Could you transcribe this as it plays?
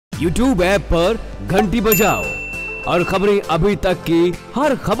YouTube app पर घंटी बजाओ और खबरें अभी तक की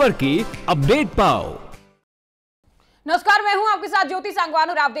हर खबर की अपडेट पाओ। नमस्कार, मैं हूं आपके साथ ज्योति सांगवान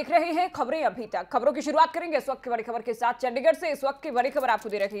और आप देख रहे हैं खबरें अभी तक। खबरों की शुरुआत करेंगे इस वक्त की बड़ी खबर के साथ। चंडीगढ़ से इस वक्त की बड़ी खबर आपको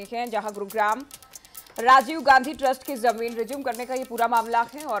दे रही है, जहां गुरुग्राम राजीव गांधी ट्रस्ट की जमीन रिज्यूम करने का ये पूरा मामला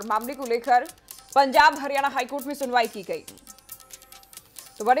है और मामले को लेकर पंजाब हरियाणा हाईकोर्ट में सुनवाई की गई।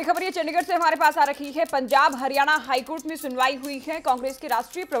 तो बड़ी खबर ये चंडीगढ़ से हमारे पास आ रही है। पंजाब हरियाणा हाईकोर्ट में सुनवाई हुई है। कांग्रेस के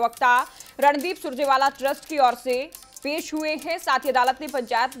राष्ट्रीय प्रवक्ता रणदीप सुरजेवाला ट्रस्ट की ओर से पेश हुए हैं। साथ ही अदालत ने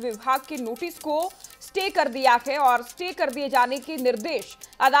पंचायत विभाग के नोटिस को स्टे कर दिया है और स्टे कर दिए जाने के निर्देश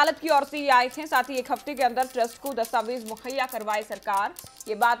अदालत की ओर से आए हैं। साथ ही एक हफ्ते के अंदर ट्रस्ट को दस्तावेज मुहैया करवाए सरकार,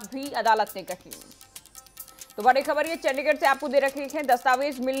 ये बात भी अदालत ने कही। तो बड़ी खबर ये चंडीगढ़ से आपको दे रखी है।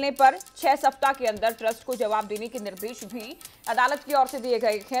 दस्तावेज मिलने पर 6 सप्ताह के अंदर ट्रस्ट को जवाब देने के निर्देश भी अदालत की ओर से दिए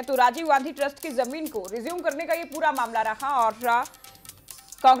गए हैं। तो राजीव गांधी ट्रस्ट की जमीन को रिज्यूम करने का ये पूरा मामला रहा और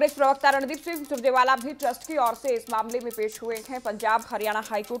कांग्रेस प्रवक्ता रणदीप सिंह सुरजेवाला भी ट्रस्ट की ओर से इस मामले में पेश हुए हैं। पंजाब हरियाणा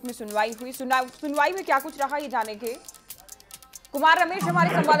हाईकोर्ट में सुनवाई हुई। सुनवाई में क्या कुछ रहा ये जानेंगे। कुमार रमेश हमारे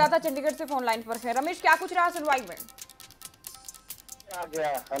संवाददाता चंडीगढ़ से फोन लाइन पर है। रमेश, क्या कुछ रहा सुनवाई में?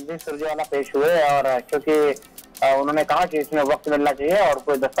 रणदीप सुरजेवाला पेश हुए और क्योंकि उन्होंने कहा कि इसमें वक्त मिलना चाहिए और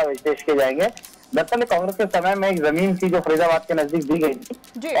कोई दस्तावेज पेश किए जाएंगे। दरअसल कांग्रेस के समय में एक जमीन थी जो फरीदाबाद के नजदीक दी गई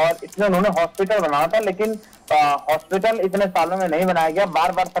थी और इसमें उन्होंने हॉस्पिटल बनाया था, लेकिन हॉस्पिटल इतने सालों में नहीं बनाया गया।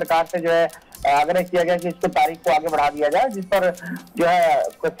 बार बार सरकार से जो है आग्रह किया गया कि इसको तारीख को आगे बढ़ा दिया जाए, जिस पर जो है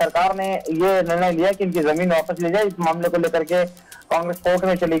सरकार ने ये निर्णय लिया कि इनकी जमीन वापस ली जाए। इस मामले को लेकर के कांग्रेस कोर्ट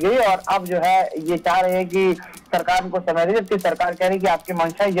में चली गई और अब जो है ये चाह रहे हैं कि सरकार इनको समय दे, जबकि सरकार कह रही है कि आपकी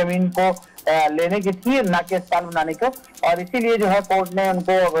मंशा जमीन को लेने की थी, ना कि अस्पताल बनाने को। और इसीलिए जो है कोर्ट ने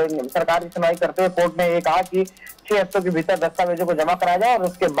उनको सरकार की सुनवाई करते हुए कोर्ट ने ये कहा कि 6 हफ्तों के भीतर दस्तावेजों को जमा कराया जाए और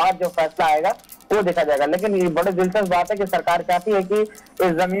उसके बाद जो फैसला आएगा वो देखा जाएगा। लेकिन ये बड़ी दिलचस्प बात है कि सरकार चाहती है कि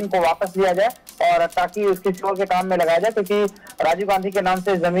इस जमीन को वापस लिया जाए और ताकि उसकी सेवा के काम में लगाया जाए, क्योंकि राजीव गांधी के नाम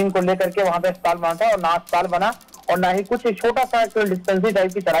से जमीन को लेकर के वहां पे अस्पताल बना था और ना अस्पताल बना और ना ही कुछ छोटा सा डिस्पेंसरी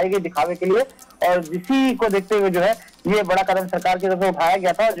टाइप की चढ़ाई गई दिखावे के लिए। और इसी को देखते हुए जो है ये बड़ा कदम सरकार की तरफ से उठाया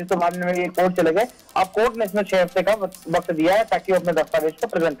गया था, जिसके मामले में ये कोर्ट चले गए। अब कोर्ट ने इसमें 6 हफ्ते का वक्त दिया है ताकि वो अपने दस्तावेज को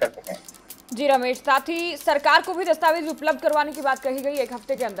प्रेजेंट कर सकें। जी रमेश, साथ ही सरकार को भी दस्तावेज उपलब्ध करवाने की बात कही गई 1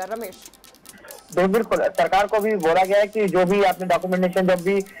 हफ्ते के अंदर। रमेश, तो बिल्कुल सरकार को भी बोला गया है कि जो भी आपने डॉक्यूमेंटेशन जब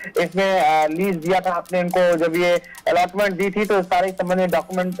भी इसमें लीज दिया था, आपने इनको जब ये अलॉटमेंट दी थी, तो सारे संबंधित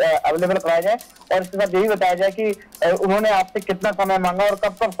डॉक्यूमेंट अवेलेबल कराया जाए और इसके साथ यही बताया जाए कि उन्होंने आपसे कितना समय मांगा और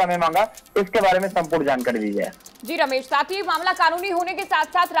कब कब समय मांगा, इसके बारे में संपूर्ण जानकारी दी जाए। जी रमेश, साथ ही मामला कानूनी होने के साथ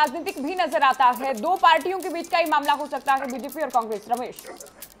साथ राजनीतिक भी नजर आता है। 2 पार्टियों के बीच का ये मामला हो सकता है, बीजेपी और कांग्रेस। रमेश,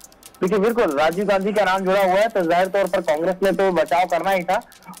 देखिए बिल्कुल राजीव गांधी का नाम जुड़ा हुआ है, तो जाहिर तौर पर कांग्रेस ने तो बचाव करना ही था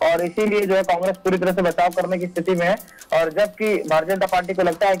और इसीलिए जो है कांग्रेस पूरी तरह से बचाव करने की स्थिति में है। और जबकि भारतीय जनता पार्टी को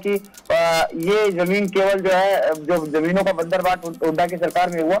लगता है कि ये जमीन केवल जो है जो जमीनों का बंदरबाट हुड्डा की सरकार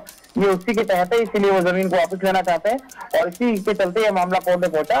में हुआ, ये उसी के तहत है, इसीलिए वो जमीन को वापस लेना चाहते हैं और इसी के चलते ये मामला कोर्ट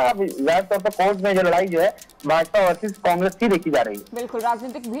में पहुंचा। अब जाहिर तौर पर कोर्ट में जो लड़ाई जो है भाजपा वर्सेस कांग्रेस की देखी जा रही है। बिल्कुल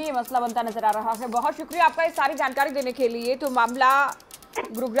राजनीतिक भी ये मसला बनता नजर आ रहा है। बहुत शुक्रिया आपका ये सारी जानकारी देने के लिए। तो मामला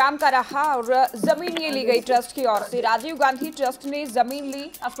गुरुग्राम का रहा और जमीन ये ली गई ट्रस्ट की ओर से। राजीव गांधी ट्रस्ट ने जमीन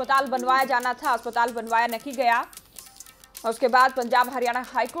ली, अस्पताल बनवाया जाना था, अस्पताल बनवाया नहीं गया और उसके बाद पंजाब हरियाणा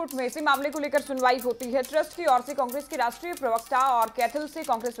हाईकोर्ट में इसी मामले को लेकर सुनवाई होती है। ट्रस्ट की ओर से कांग्रेस के राष्ट्रीय प्रवक्ता और कैथल से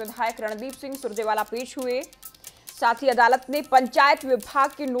कांग्रेस विधायक रणदीप सिंह सुरजेवाला पेश हुए। साथ ही अदालत ने पंचायत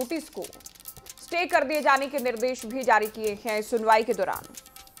विभाग के नोटिस को स्टे कर दिए जाने के निर्देश भी जारी किए हैं सुनवाई के दौरान।